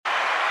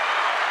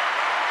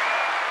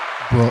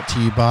Brought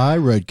to you by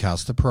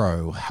Roadcaster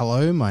Pro.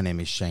 Hello, my name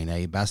is Shane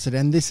A. Bassett,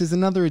 and this is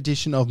another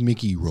edition of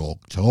Mickey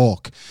Rourke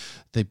Talk,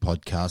 the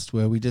podcast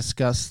where we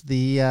discuss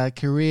the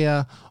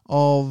career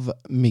of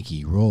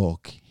Mickey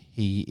Rourke.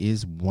 He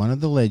is one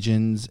of the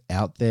legends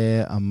out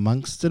there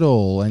amongst it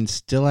all and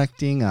still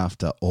acting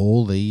after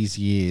all these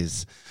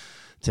years.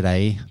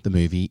 Today, the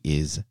movie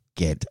is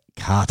Get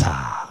Carter,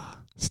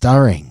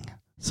 starring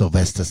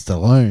Sylvester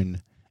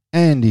Stallone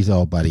and his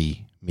old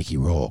buddy Mickey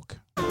Rourke.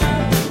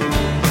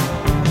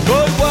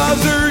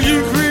 Budweiser,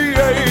 you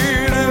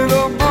created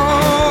a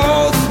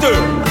monster,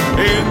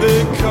 and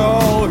they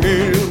call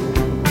him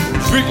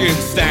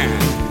Frankenstein.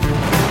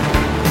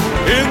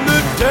 In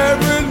the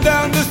tavern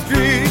down the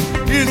street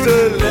is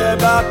a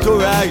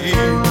laboratory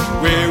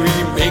where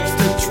he makes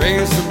the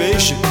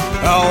transformation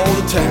all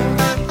the time.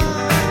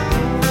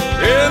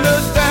 And the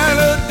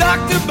standard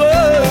Dr.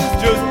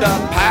 Buzz just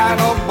a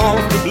pint of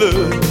monster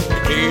blood,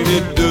 and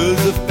it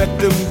does affect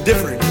them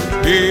different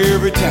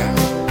every time.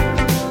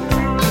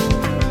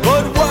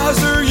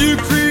 Budweiser, you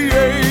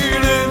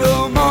created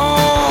a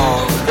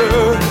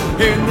monster,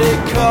 and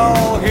they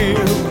call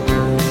him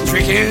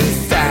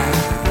Frankenstein.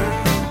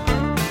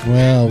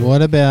 Well,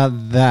 what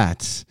about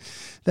that?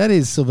 That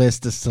is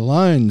Sylvester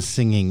Stallone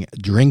singing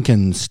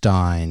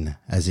Drinkenstein,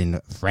 as in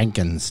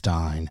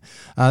Frankenstein.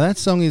 That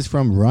song is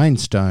from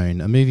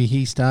Rhinestone, a movie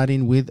he starred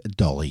in with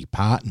Dolly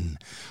Parton.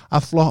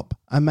 A flop,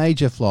 a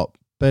major flop,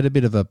 but a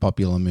bit of a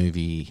popular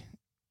movie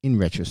in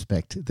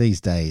retrospect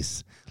these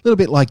days. A little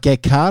bit like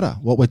Get Carter,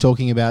 what we're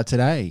talking about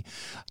today.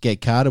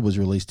 Get Carter was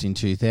released in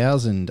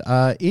 2000.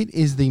 It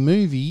is the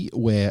movie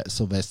where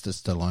Sylvester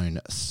Stallone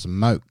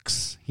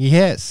smokes.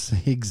 Yes,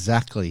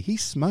 exactly. He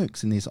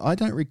smokes in this. I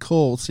don't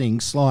recall seeing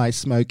Sly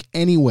smoke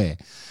anywhere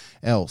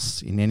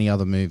else in any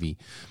other movie.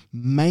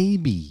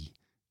 Maybe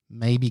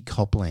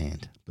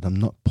Copland, but I'm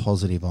not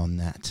positive on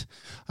that.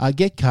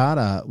 Get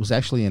Carter was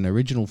actually an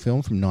original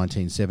film from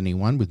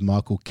 1971 with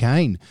Michael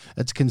Caine.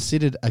 It's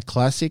considered a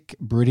classic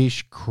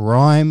British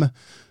crime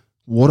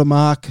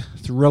watermark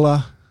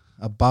thriller.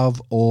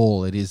 Above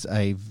all, it is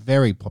a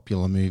very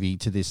popular movie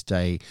to this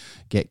day,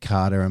 Get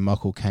Carter, and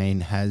Michael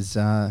Caine has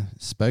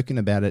spoken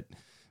about it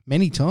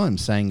many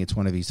times, saying it's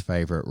one of his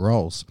favourite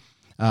roles.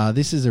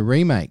 This is a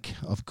remake,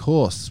 of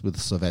course, with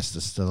Sylvester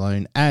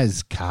Stallone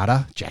as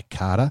Carter, Jack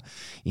Carter,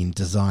 in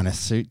designer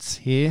suits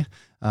here.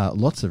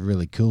 Lots of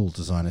really cool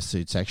designer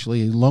suits,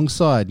 actually,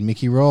 alongside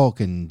Mickey Rourke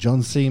and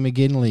John C.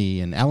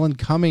 McGinley and Alan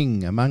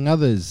Cumming, among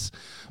others.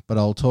 But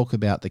I'll talk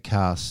about the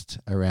cast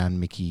around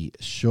Mickey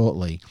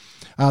shortly.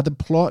 The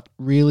plot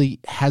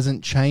really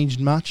hasn't changed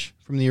much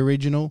from the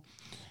original.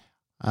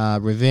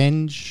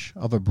 Revenge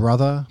of a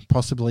brother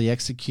possibly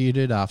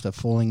executed after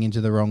falling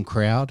into the wrong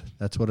crowd.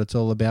 That's what it's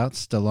all about.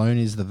 Stallone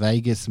is the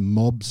Vegas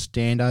mob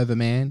standover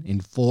man,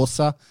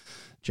 enforcer,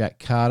 Jack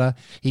Carter.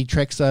 He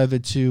treks over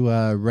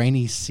to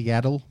rainy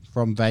Seattle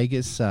from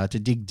Vegas to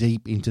dig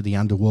deep into the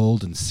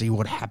underworld and see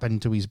what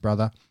happened to his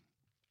brother.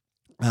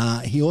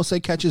 He also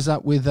catches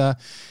up with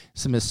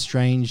some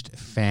estranged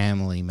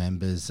family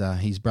members,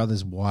 his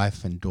brother's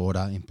wife and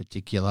daughter in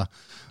particular.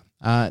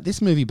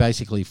 This movie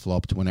basically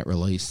flopped when it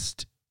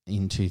released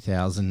in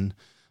 2000.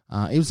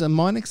 It was a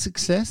minor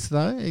success,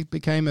 though. It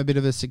became a bit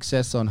of a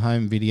success on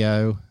home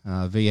video,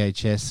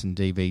 VHS and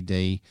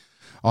DVD.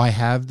 I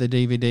have the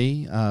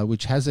DVD,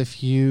 which has a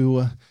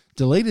few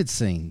deleted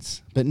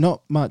scenes, but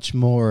not much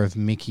more of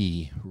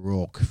Mickey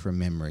Rourke from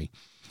memory.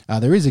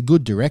 There is a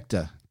good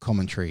director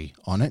commentary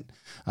on it.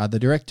 The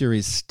director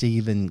is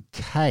Stephen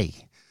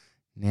Kay.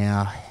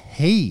 Now,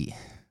 he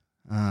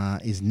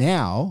is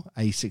now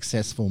a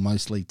successful,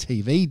 mostly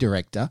TV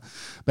director,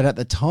 but at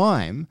the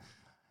time,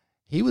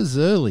 he was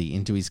early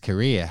into his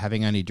career,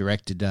 having only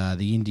directed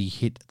the indie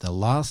hit The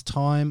Last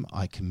Time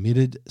I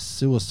Committed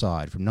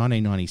Suicide from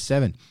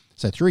 1997,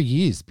 so 3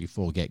 years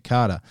before Get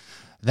Carter.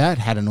 That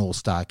had an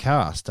all-star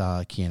cast,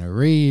 Keanu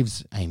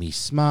Reeves, Amy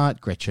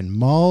Smart, Gretchen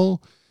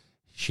Mol.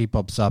 She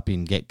pops up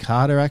in Get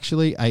Carter,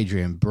 actually.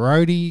 Adrian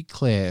Brody,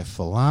 Claire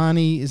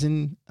Forlani is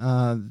in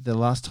The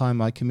Last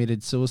Time I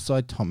Committed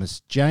Suicide.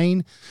 Thomas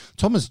Jane.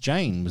 Thomas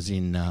Jane was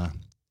in a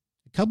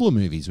couple of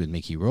movies with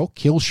Mickey Rourke.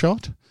 Kill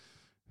Shot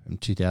from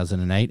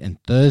 2008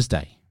 and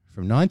Thursday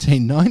from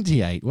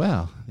 1998.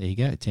 Wow, there you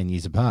go, 10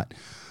 years apart.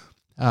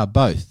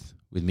 Both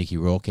with Mickey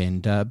Rourke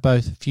and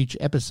both future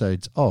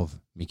episodes of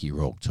Mickey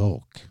Rourke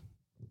Talk.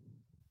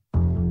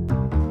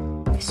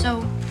 So,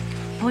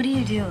 what do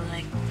you do,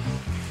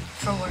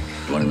 for work?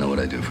 You want to know what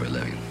I do for a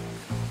living?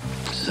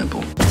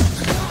 Simple.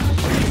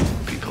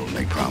 People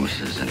make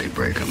promises and they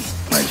break them.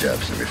 My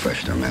job's to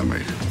refresh their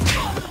memories.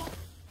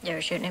 You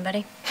ever shoot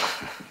anybody?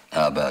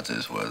 How about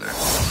this weather?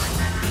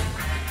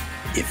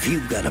 If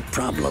you've got a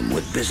problem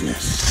with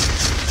business,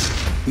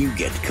 you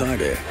get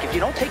Carter. If you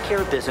don't take care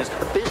of business,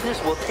 the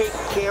business will take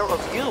care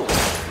of you.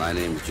 My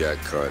name's Jack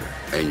Carter,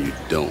 and you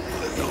don't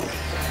want to know me.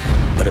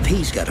 But if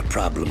he's got a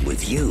problem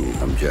with you...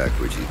 I'm Jack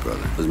Ritchie's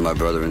brother. Was my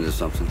brother into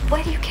something?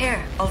 Why do you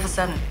care all of a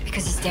sudden?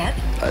 Because he's dead?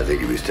 I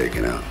think he was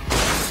taken out.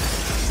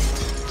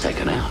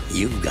 taken out.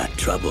 You've got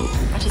trouble.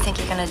 What do you think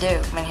you're gonna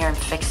do? Come in here and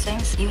fix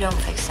things? You don't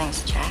fix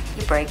things, Jack.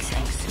 You break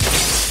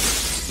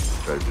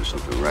things. Try to do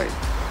something right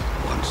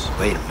once.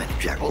 Wait a minute,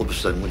 Jack. All of a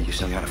sudden, what are you,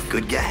 some kind of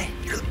good guy?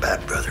 You're the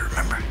bad brother,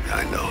 remember?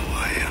 I know who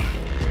I am.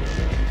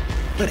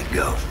 Let it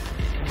go.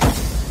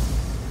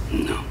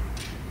 No,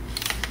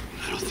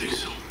 I don't think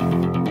so.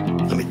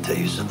 Let me tell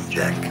you something,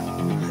 Jack.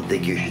 I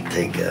think you should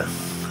take a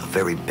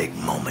very big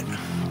moment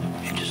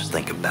and just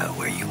think about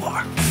where you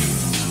are.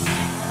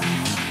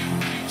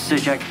 Say,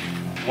 Jack,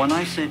 when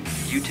I said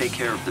you take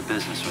care of the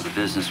business or the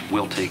business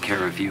will take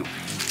care of you,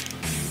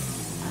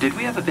 did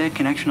we have a bad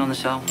connection on the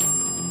cell?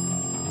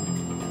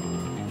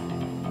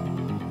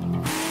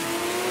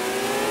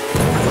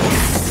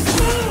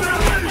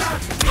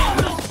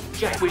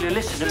 Jack, will you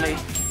listen to me?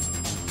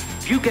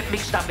 If you get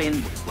mixed up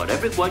in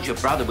whatever it was your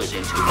brother was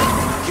into,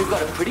 you've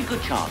got a pretty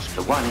good chance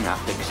of winding up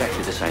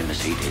exactly the same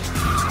as he did.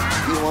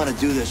 You want to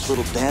do this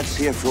little dance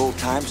here for old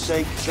time's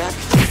sake, Jack?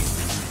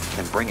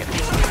 Then bring it.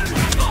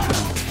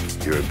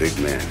 You're a big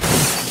man,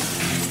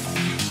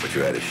 but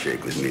you're out of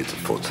shape. With me, it's a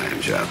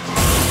full-time job.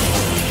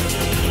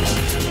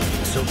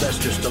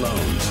 Sylvester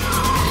Stallone.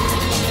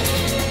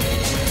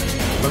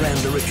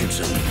 Miranda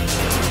Richardson.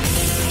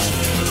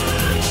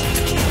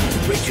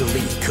 Rachel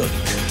Lee Cook.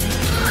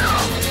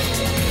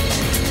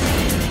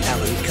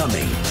 Alan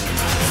Cumming.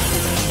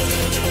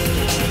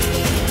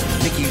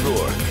 Mickey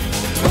Rourke.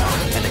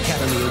 And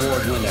Academy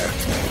Award winner,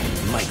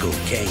 Michael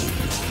Caine.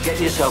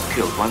 Getting yourself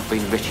killed won't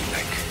bring Richie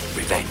back.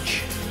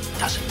 Revenge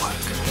doesn't work.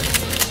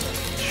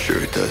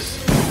 Sure it does.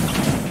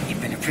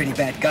 You've been a pretty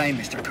bad guy,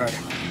 Mr. Carter.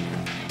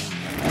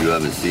 You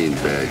haven't seen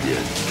bad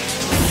yet.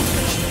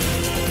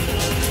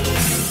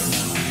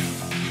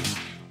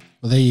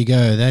 Well, there you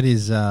go. That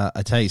is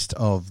a taste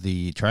of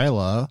the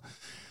trailer,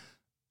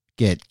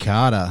 Get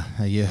Carter.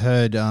 You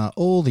heard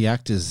all the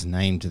actors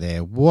named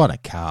there. What a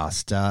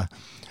cast.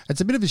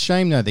 It's a bit of a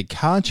shame, though. The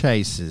car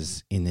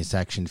chases in this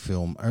action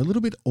film are a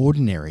little bit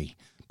ordinary,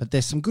 but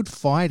there's some good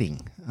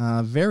fighting.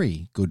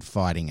 Very good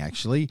fighting,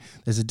 actually.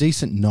 There's a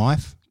decent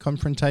knife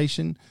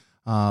confrontation.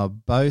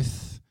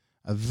 Both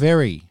are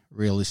very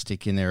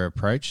realistic in their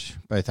approach.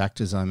 Both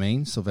actors, I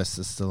mean,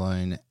 Sylvester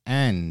Stallone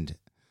and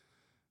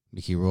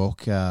Mickey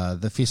Rourke.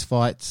 The fist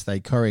fights they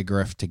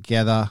choreographed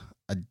together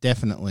are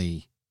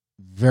definitely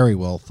very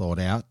well thought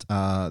out.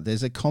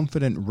 There's a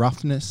confident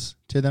roughness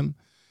to them.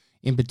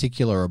 In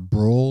particular, a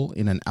brawl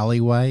in an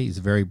alleyway is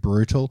very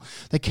brutal.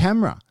 The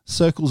camera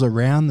circles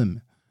around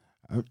them,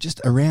 just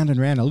around and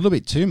around, a little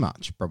bit too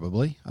much,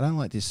 probably. I don't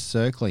like this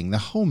circling. The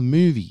whole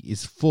movie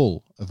is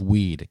full of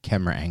weird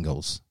camera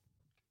angles.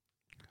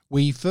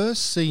 We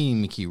first see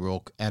Mickey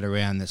Rourke at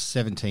around the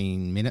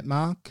 17-minute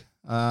mark.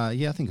 I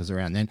think it was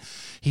around then.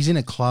 He's in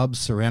a club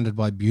surrounded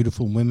by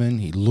beautiful women.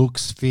 He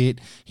looks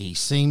fit. He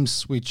seems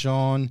switched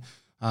on.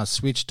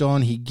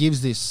 He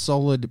gives this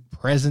solid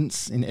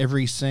presence in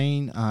every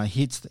scene.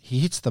 He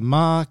hits the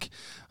mark.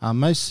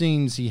 Most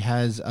scenes he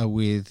has are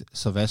with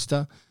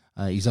Sylvester,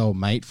 his old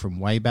mate from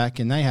way back,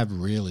 and they have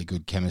really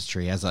good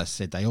chemistry. As I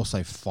said, they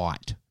also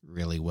fight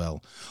really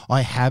well.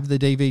 I have the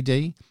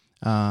DVD.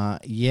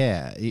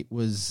 It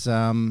was...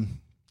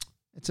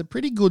 It's a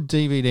pretty good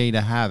DVD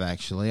to have,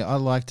 actually. I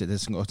liked it.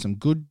 It's got some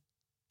good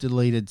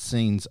deleted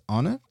scenes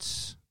on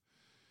it.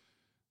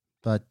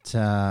 But,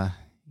 I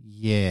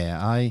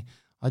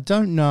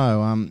don't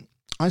know.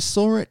 I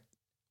saw it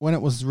when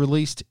it was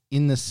released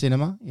in the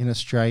cinema in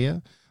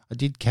Australia. I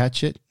did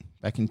catch it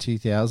back in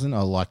 2000.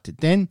 I liked it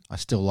then. I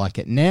still like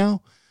it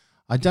now.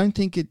 I don't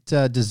think it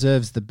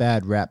deserves the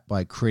bad rap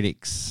by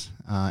critics.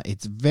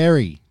 It's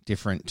very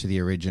different to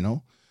the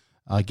original.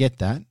 I get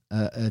that.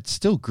 It's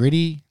still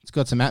gritty. It's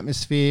got some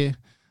atmosphere.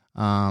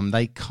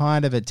 They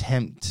kind of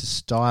attempt to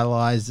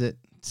stylize it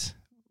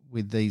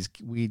with these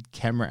weird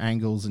camera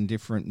angles and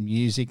different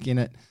music in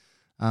it.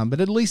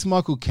 But at least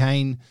Michael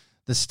Caine,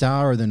 the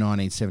star of the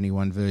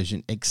 1971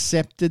 version,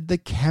 accepted the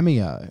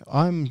cameo.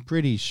 I'm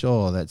pretty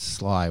sure that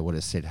Sly would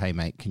have said, hey,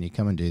 mate, can you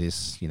come and do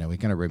this? We're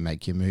going to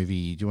remake your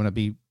movie. Do you want to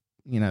be,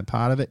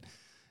 part of it?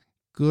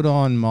 Good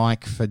on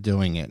Mike for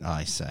doing it,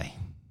 I say.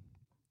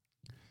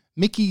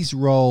 Mickey's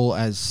role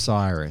as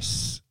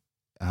Cyrus,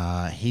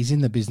 he's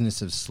in the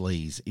business of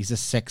sleaze. He's a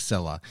sex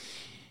seller.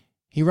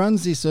 He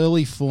runs this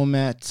early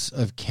format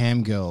of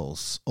cam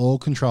girls, all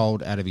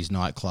controlled out of his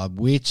nightclub,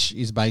 which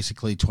is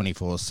basically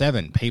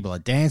 24/7. People are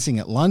dancing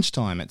at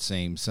lunchtime, it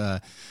seems.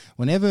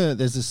 Whenever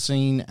there's a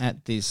scene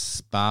at this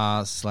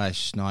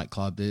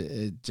bar/nightclub,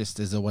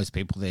 there's always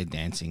people there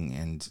dancing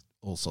and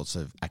all sorts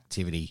of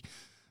activity,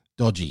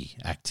 dodgy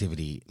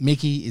activity.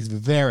 Mickey is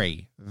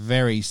very,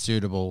 very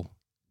suitable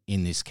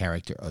in this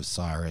character of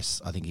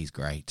Cyrus. I think he's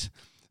great.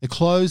 The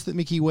clothes that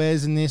Mickey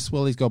wears in this,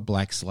 well, he's got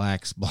black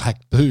slacks,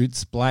 black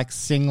boots, black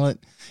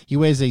singlet. He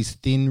wears these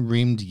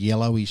thin-rimmed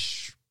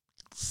yellowish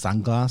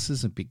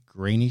sunglasses, a bit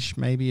greenish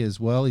maybe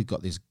as well. He's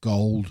got this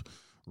gold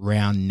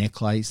round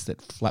necklace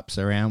that flaps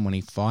around when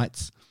he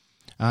fights.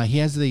 He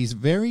has these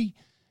very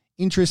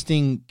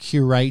interesting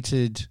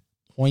curated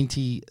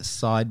pointy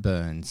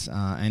sideburns,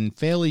 and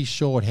fairly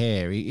short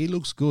hair. He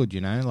looks good,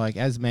 like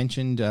as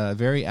mentioned,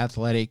 very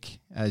athletic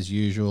as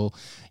usual.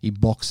 He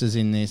boxes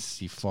in this,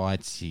 he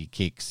fights, he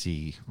kicks,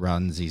 he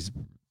runs, he's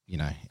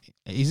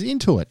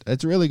into it.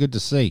 It's really good to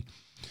see.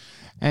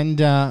 And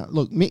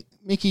look,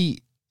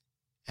 Mickey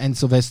and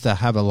Sylvester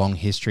have a long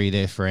history.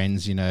 They're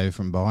friends,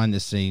 from behind the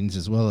scenes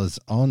as well as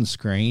on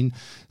screen.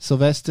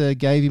 Sylvester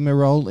gave him a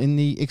role in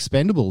The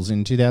Expendables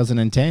in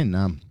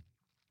 2010.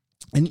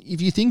 And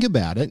if you think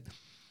about it,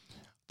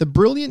 the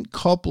Brilliant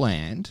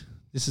Copland,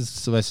 this is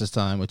Sylvester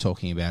Stallone we're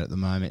talking about at the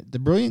moment, the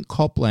Brilliant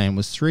Copland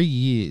was 3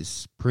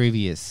 years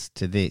previous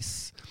to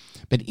this.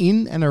 But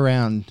in and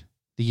around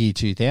the year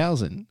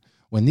 2000,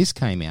 when this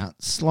came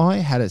out, Sly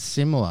had a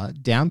similar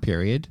down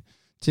period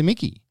to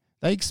Mickey.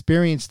 They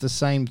experienced the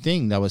same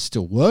thing. They were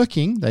still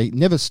working. They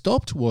never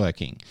stopped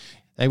working.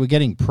 They were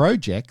getting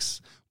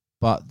projects,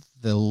 but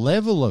the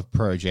level of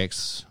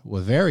projects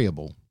were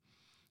variable.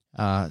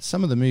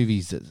 Some of the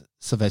movies that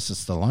Sylvester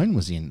Stallone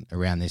was in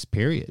around this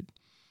period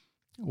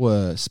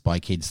were Spy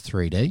Kids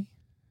 3D,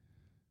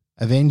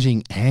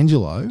 Avenging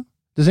Angelo.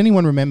 Does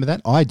anyone remember that?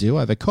 I do.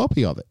 I have a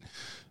copy of it.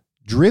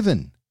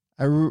 Driven,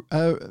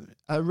 a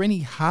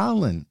Rennie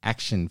Harlan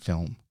action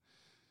film.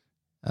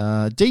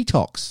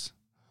 Detox.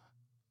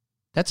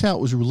 That's how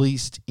it was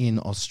released in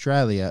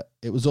Australia.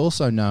 It was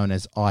also known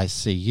as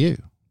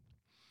ICU.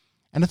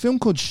 And a film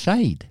called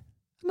Shade,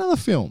 another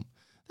film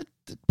that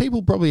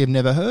people probably have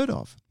never heard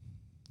of.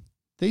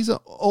 These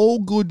are all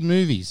good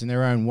movies in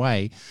their own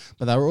way,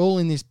 but they were all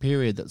in this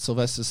period that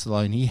Sylvester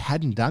Stallone, he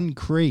hadn't done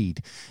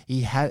Creed.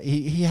 He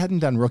hadn't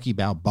done Rocky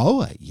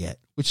Balboa yet,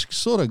 which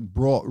sort of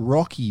brought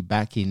Rocky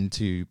back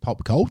into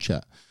pop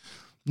culture.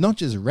 Not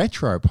just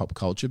retro pop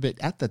culture, but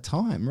at the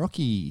time,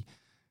 Rocky,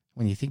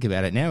 when you think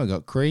about it now, we've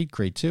got Creed,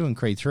 Creed 2 and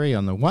Creed 3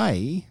 on the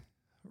way.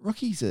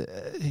 Rocky's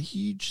a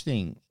huge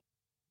thing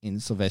in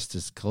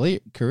Sylvester's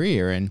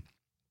career, and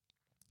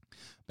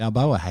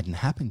Balboa hadn't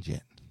happened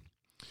yet.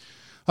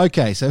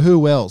 Okay, so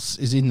who else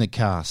is in the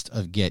cast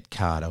of Get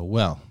Carter?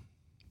 Well,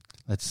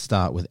 let's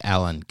start with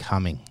Alan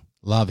Cumming.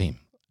 Love him.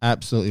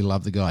 Absolutely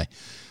love the guy.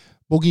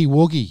 Boogie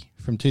Woogie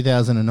from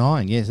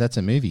 2009. Yes, that's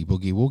a movie,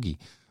 Boogie Woogie.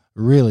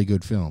 Really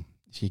good film.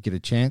 If you get a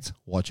chance,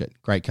 watch it.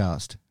 Great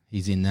cast.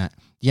 He's in that.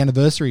 The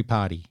Anniversary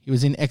Party. He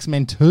was in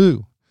X-Men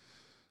 2.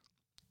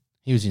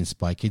 He was in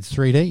Spy Kids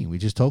 3D. We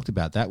just talked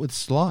about that with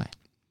Sly.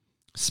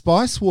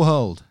 Spice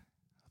World.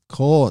 Of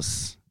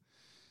course.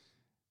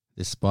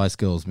 The Spice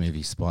Girls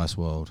movie, Spice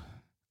World.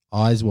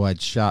 Eyes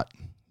Wide Shut.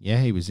 Yeah,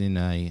 he was in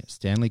a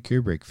Stanley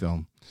Kubrick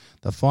film.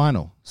 The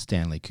final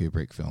Stanley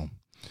Kubrick film.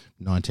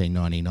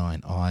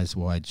 1999. Eyes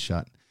Wide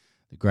Shut.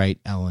 The great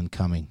Alan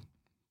Cumming.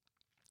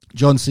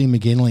 John C.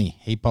 McGinley.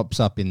 He pops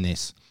up in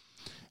this.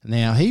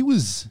 Now, he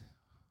was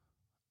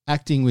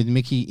acting with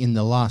Mickey in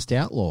The Last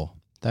Outlaw.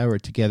 They were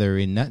together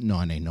in that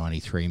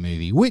 1993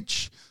 movie,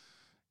 which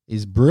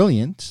is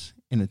brilliant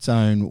in its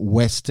own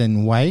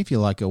Western way. If you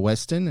like a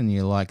Western and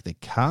you like the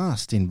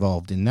cast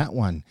involved in that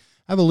one,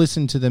 have a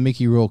listen to the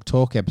Mickey Rourke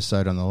Talk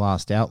episode on The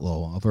Last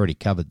Outlaw. I've already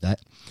covered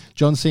that.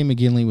 John C.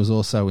 McGinley was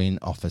also in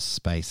Office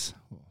Space.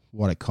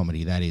 What a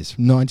comedy that is.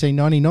 From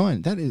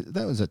 1999.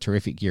 That was a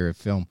terrific year of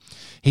film.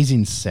 He's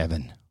in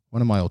Seven.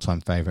 One of my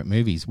all-time favourite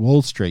movies.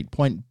 Wall Street,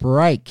 Point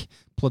Break,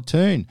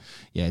 Platoon.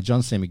 Yeah,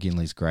 John C.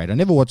 McGinley's great. I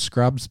never watched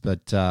Scrubs,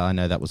 but I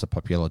know that was a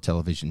popular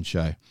television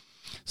show.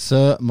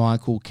 Sir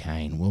Michael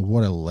Caine. Well,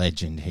 what a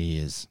legend he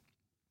is.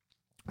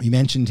 We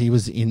mentioned he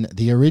was in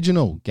the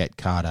original Get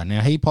Carter. Now,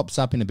 he pops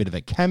up in a bit of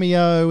a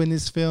cameo in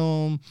this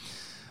film.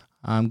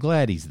 I'm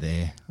glad he's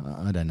there.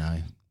 I don't know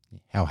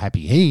how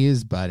happy he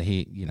is, but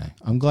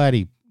I'm glad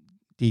he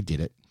did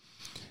it.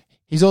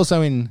 He's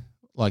also in,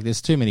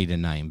 there's too many to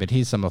name, but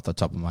here's some off the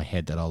top of my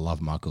head that I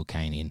love Michael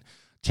Caine in.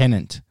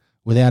 Tenant,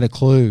 Without a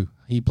Clue.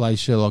 He plays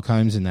Sherlock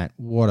Holmes in that.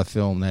 What a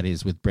film that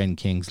is with Ben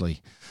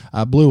Kingsley.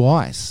 Blue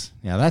Ice.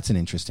 Now, that's an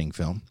interesting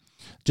film.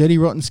 Dirty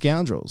Rotten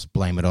Scoundrels.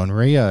 Blame It on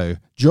Rio.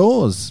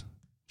 Jaws.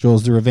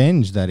 Jaws the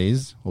Revenge, that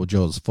is. Or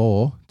Jaws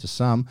 4 to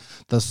some.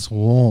 The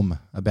Swarm,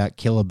 about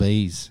killer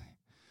bees.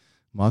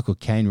 Michael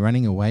Caine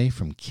running away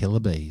from killer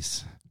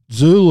bees.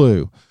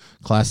 Zulu.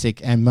 Classic.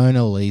 And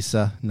Mona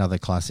Lisa. Another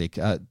classic.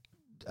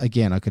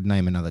 Again, I could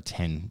name another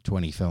 10,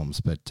 20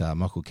 films, but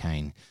Michael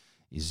Caine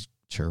is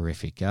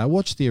terrific.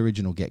 Watch the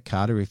original Get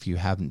Carter if you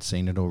haven't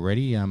seen it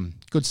already.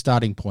 Good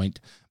starting point,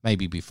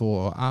 maybe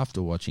before or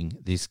after watching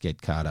this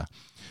Get Carter.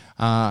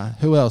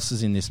 Who else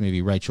is in this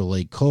movie? Rachel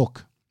Lee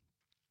Cook.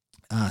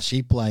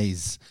 She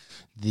plays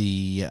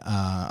the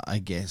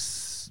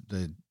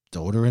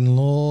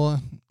daughter-in-law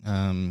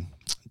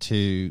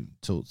to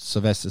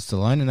Sylvester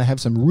Stallone, and they have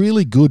some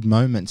really good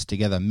moments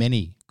together,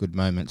 many good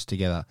moments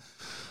together.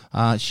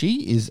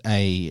 She is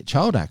a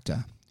child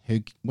actor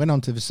who went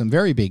on to some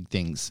very big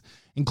things,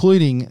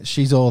 including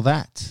She's All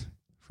That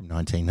from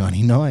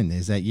 1999.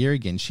 There's that year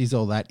again. She's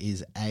All That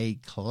is a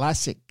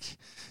classic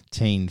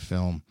teen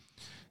film.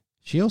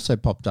 She also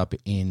popped up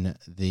in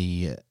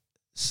the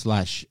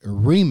 /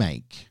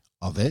 remake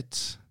of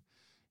it,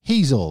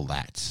 He's All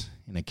That,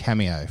 in a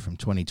cameo from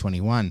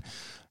 2021.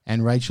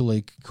 And Rachel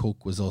Lee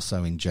Cook was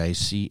also in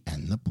Josie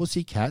and the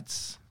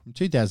Pussycats from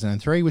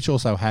 2003, which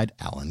also had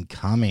Alan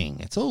Cumming.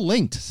 It's all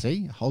linked,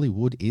 see?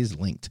 Hollywood is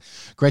linked.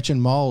 Gretchen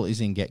Mol is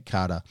in Get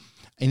Carter.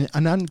 In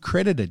an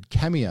uncredited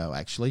cameo,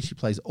 actually, she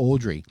plays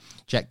Audrey,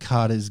 Jack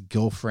Carter's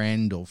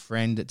girlfriend or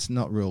friend. It's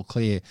not real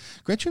clear.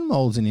 Gretchen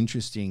Mol's an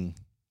interesting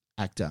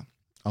actor.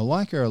 I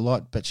like her a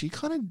lot, but she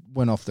kind of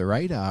went off the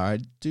radar. I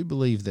do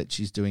believe that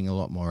she's doing a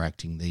lot more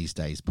acting these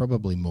days,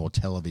 probably more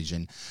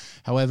television.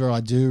 However,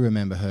 I do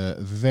remember her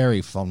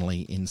very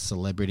fondly in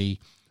Celebrity.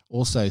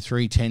 Also,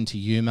 3:10 to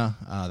Yuma,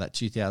 that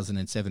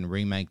 2007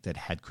 remake that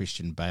had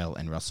Christian Bale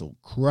and Russell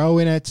Crowe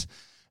in it.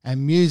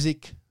 And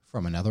Music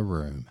from Another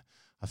Room,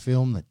 a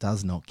film that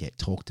does not get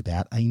talked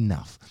about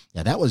enough.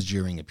 Now, that was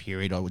during a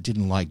period I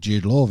didn't like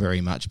Jude Law very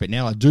much, but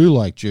now I do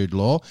like Jude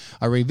Law.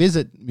 I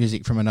revisit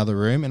Music from Another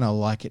Room, and I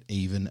like it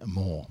even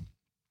more.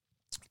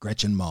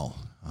 Gretchen Mol,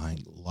 I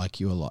like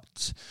you a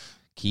lot.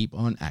 Keep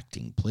on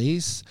acting,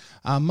 please.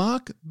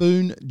 Mark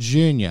Boone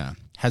Jr.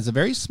 has a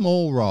very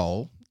small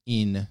role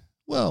in,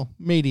 well,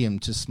 medium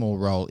to small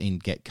role in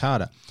Get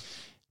Carter.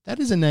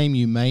 That is a name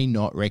you may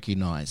not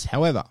recognize.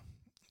 However,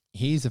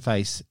 here's a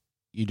face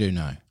you do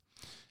know.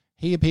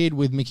 He appeared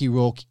with Mickey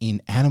Rourke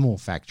in Animal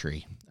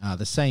Factory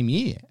the same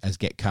year as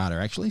Get Carter,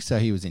 actually. So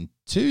he was in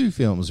 2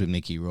 films with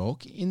Mickey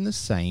Rourke in the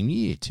same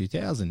year,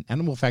 2000.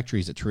 Animal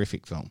Factory is a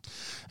terrific film,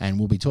 and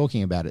we'll be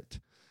talking about it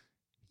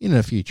in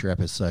a future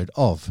episode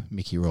of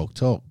Mickey Rourke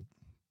Talk.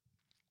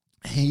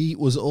 He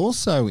was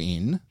also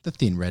in The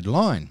Thin Red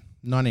Line,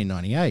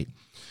 1998.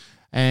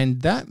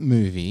 And that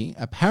movie,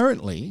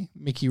 apparently,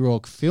 Mickey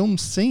Rourke filmed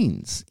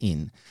scenes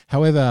in.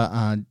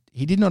 However,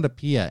 he did not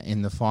appear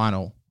in the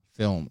final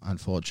film,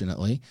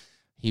 unfortunately.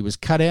 He was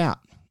cut out,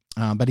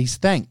 but he's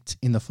thanked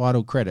in the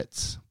final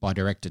credits by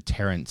director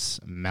Terrence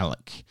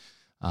Malick.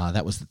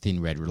 That was The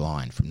Thin Red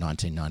Line from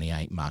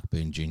 1998. Mark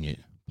Boone Jr.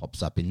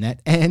 pops up in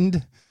that.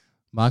 And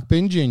Mark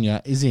Boone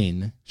Jr. is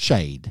in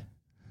Shade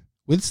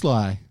with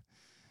Sly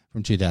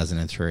from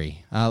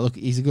 2003. Look,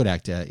 he's a good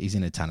actor. He's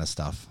in a ton of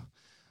stuff.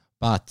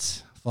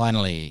 But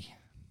finally,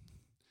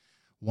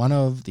 one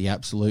of the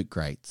absolute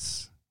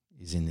greats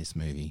is in this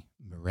movie,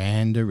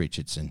 Miranda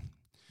Richardson.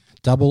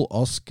 Double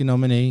Oscar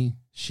nominee.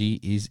 She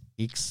is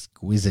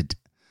exquisite.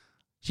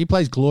 She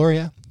plays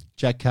Gloria,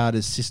 Jack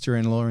Carter's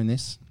sister-in-law in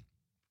this.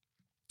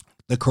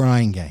 The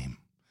Crying Game.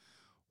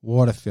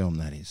 What a film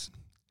that is.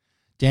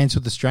 Dance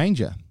with a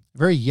Stranger.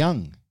 Very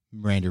young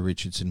Miranda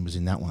Richardson was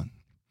in that one.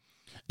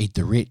 Eat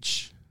the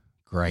Rich.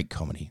 Great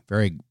comedy.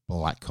 Very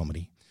black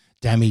comedy.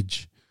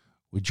 Damage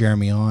with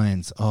Jeremy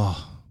Irons.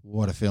 Oh,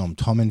 what a film.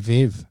 Tom and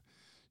Viv.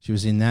 She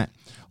was in that.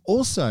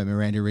 Also,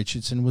 Miranda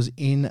Richardson was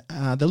in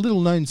the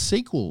little-known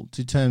sequel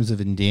to Terms of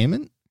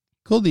Endearment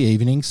called The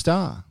Evening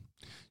Star.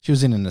 She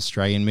was in an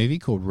Australian movie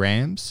called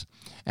Rams.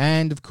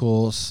 And, of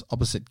course,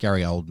 opposite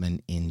Gary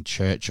Oldman in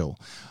Churchill.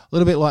 A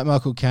little bit like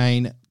Michael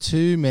Caine.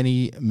 Too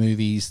many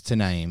movies to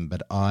name,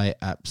 but I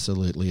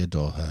absolutely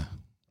adore her.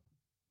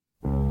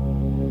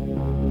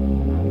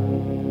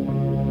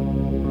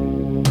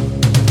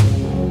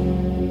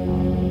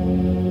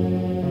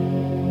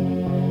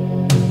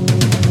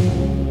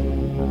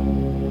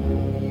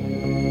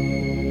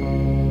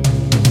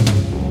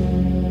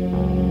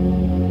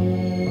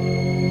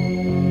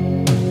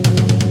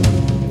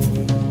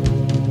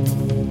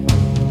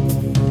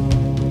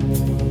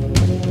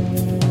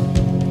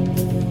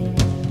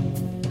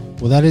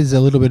 Well, that is a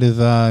little bit of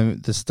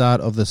the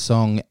start of the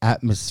song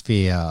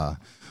Atmosphere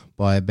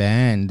by a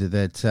band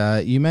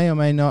that you may or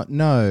may not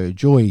know,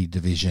 Joy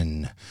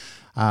Division.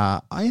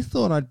 I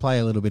thought I'd play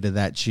a little bit of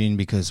that tune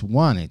because,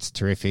 1, it's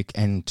terrific,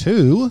 and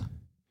 2,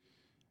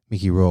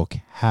 Mickey Rourke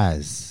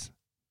has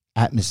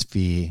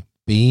atmosphere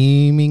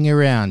beaming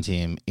around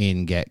him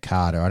in Get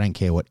Carter. I don't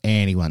care what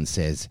anyone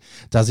says.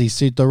 Does he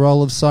suit the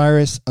role of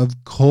Cyrus?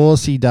 Of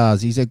course he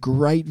does. He's a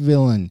great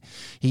villain.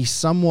 He's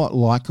somewhat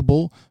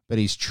likable, but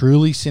he's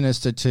truly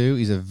sinister too.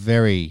 He's a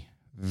very,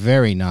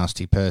 very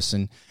nasty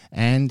person,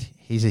 and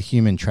he's a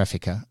human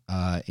trafficker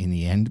in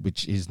the end,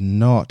 which is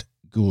not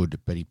good,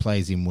 but he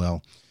plays him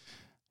well.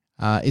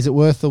 Is it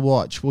worth the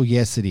watch? Well,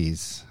 yes, it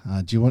is.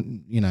 Do you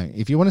want,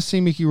 if you want to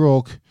see Mickey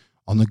Rourke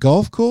on the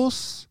golf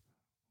course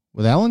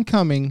with Alan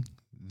Cumming,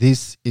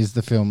 this is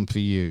the film for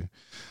you.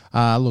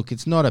 Look,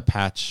 it's not a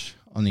patch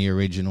on the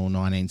original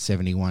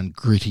 1971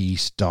 gritty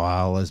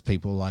style, as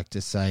people like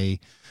to say,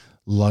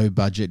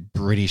 low-budget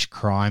British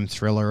crime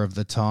thriller of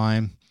the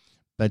time.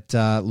 But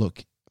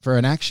look, for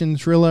an action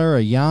thriller,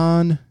 a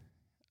yarn,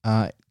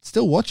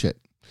 still watch it.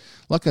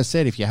 Like I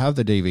said, if you have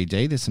the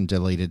DVD, there's some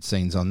deleted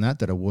scenes on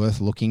that are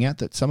worth looking at,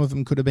 that some of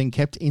them could have been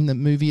kept in the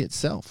movie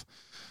itself.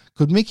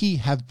 Could Mickey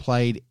have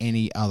played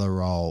any other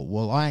role?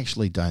 Well, I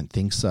actually don't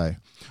think so.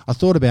 I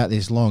thought about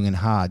this long and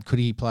hard. Could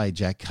he play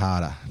Jack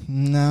Carter?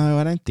 No,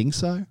 I don't think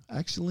so,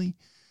 actually.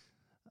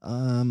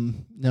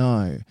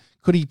 No.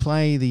 Could he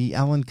play the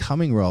Alan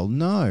Cumming role?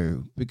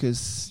 No,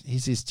 because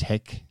he's this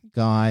tech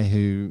guy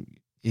who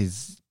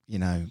is,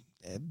 a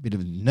bit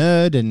of a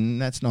nerd, and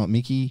that's not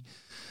Mickey.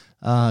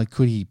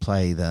 Could he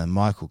play the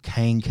Michael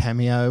Caine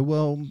cameo?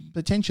 Well,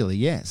 potentially,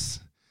 yes.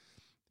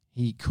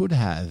 he could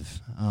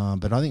have,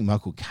 but I think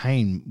Michael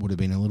Caine would have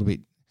been a little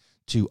bit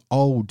too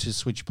old to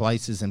switch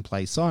places and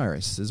play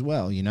Cyrus as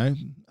well, you know.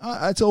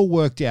 It's all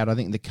worked out. I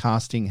think the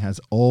casting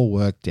has all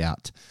worked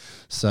out.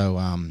 So,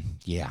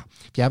 yeah,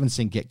 if you haven't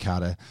seen Get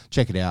Carter,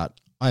 check it out.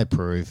 I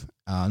approve.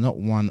 Not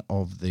one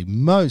of the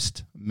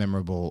most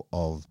memorable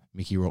of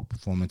Mickey Rourke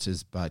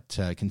performances, but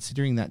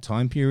considering that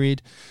time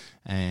period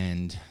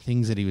and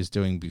things that he was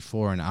doing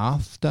before and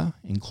after,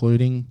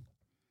 including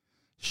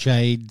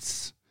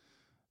Shades,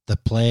 The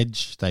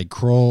Pledge, They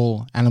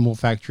Crawl, Animal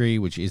Factory,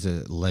 which is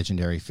a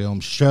legendary film.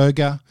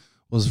 Sugar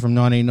was from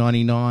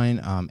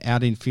 1999.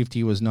 Out in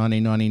 50 was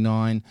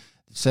 1999.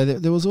 So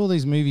there was all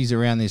these movies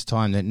around this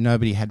time that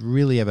nobody had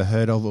really ever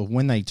heard of. Or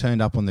when they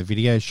turned up on the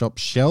video shop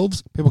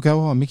shelves, people go,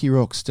 oh, Mickey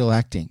Rourke's still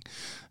acting.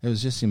 It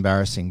was just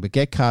embarrassing. But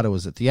Get Carter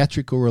was a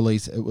theatrical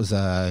release. It was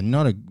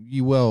not a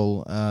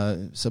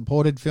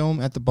well-supported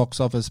film at the box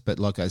office, but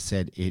like I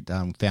said, it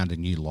found a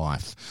new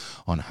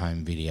life on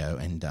home video,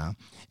 and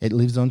it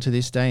lives on to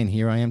this day, and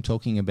here I am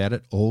talking about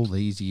it all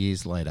these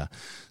years later.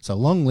 So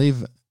long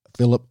live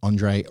Philip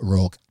Andre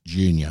Rourke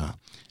Jr.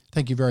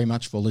 Thank you very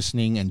much for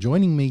listening and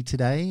joining me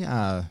today.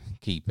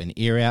 Keep an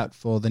ear out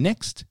for the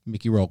next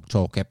Mickey Rourke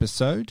Talk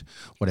episode,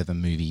 whatever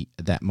movie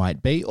that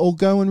might be, or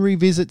go and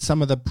revisit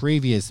some of the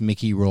previous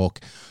Mickey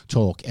Rourke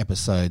Talk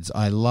episodes.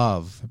 I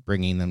love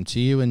bringing them to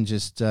you and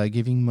just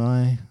giving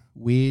my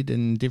weird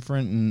and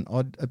different and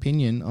odd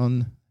opinion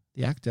on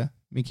the actor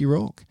Mickey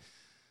Rourke.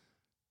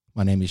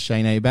 My name is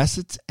Shane A.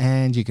 Bassett,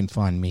 and you can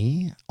find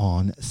me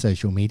on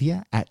social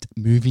media at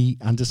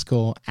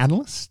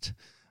movie_analyst.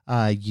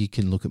 You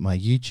can look at my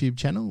YouTube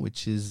channel,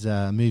 which is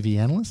Movie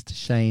Analyst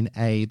Shane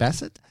A.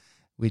 Bassett,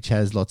 which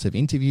has lots of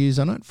interviews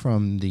on it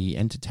from the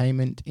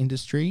entertainment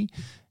industry,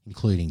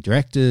 including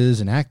directors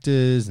and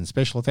actors and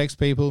special effects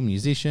people,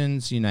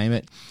 musicians, you name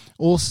it.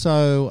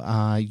 Also,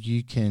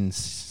 you can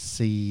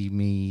see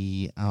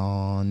me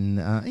on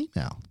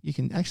email. You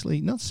can actually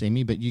not see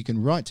me, but you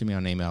can write to me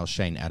on email,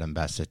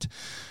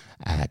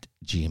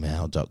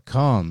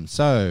 shaneadambassett@gmail.com.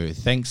 So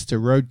thanks to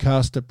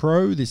Rodecaster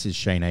Pro, this is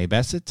Shane A.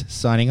 Bassett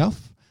signing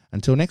off.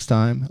 Until next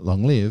time,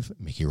 long live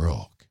Mickey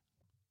Rourke.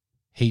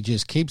 He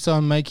just keeps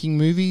on making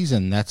movies,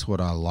 and that's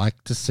what I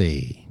like to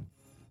see.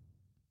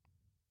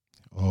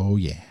 Oh,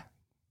 yeah.